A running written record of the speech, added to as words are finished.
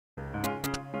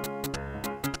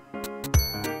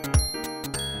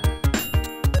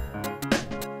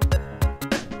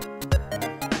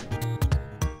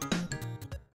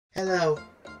Hello,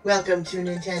 welcome to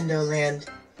Nintendo Land.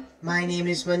 My name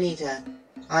is Monita.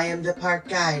 I am the park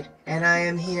guide, and I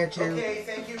am here to... Okay,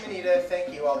 thank you, Manita.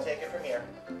 Thank you. I'll take it from here.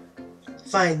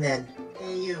 Fine then.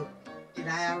 Hey you, did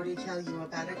I already tell you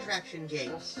about Attraction Gate?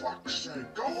 For fuck's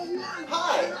sake, go away!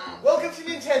 Hi! Welcome to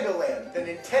Nintendo Land, the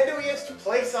Nintendoiest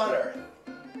place on Earth.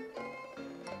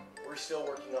 We're still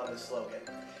working on the slogan.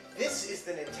 This is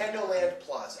the Nintendo Land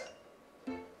Plaza.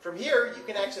 From here, you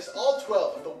can access all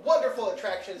 12 of the wonderful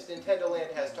attractions Nintendo Land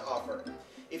has to offer.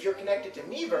 If you're connected to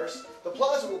Miiverse, the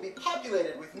plaza will be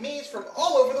populated with Miis from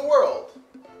all over the world.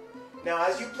 Now,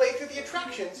 as you play through the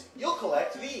attractions, you'll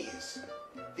collect these.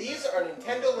 These are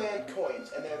Nintendo Land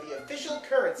coins, and they're the official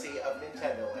currency of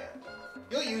Nintendo Land.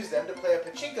 You'll use them to play a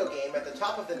pachinko game at the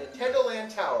top of the Nintendo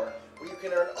Land Tower, where you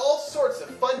can earn all sorts of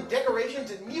fun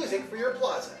decorations and music for your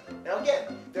plaza. Now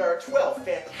again, there are 12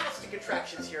 fantastic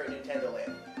attractions here at Nintendo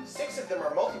Land. 6 of them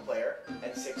are multiplayer,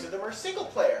 and 6 of them are single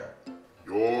player.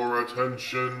 Your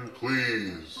attention,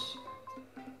 please.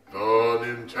 The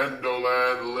Nintendo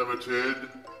Land Limited,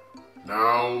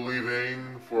 now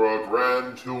leaving for a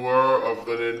grand tour of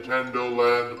the Nintendo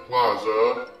Land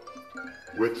Plaza,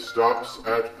 with stops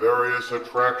at various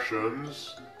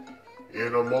attractions, in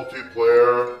a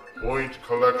multiplayer point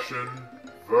collection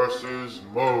versus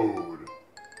mode.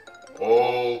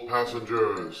 All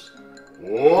passengers.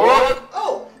 What?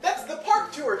 Oh, that's the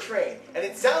park tour train, and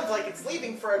it sounds like it's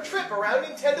leaving for a trip around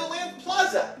Nintendo Land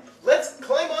Plaza. Let's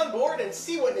climb on board and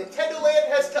see what Nintendo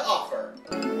Land has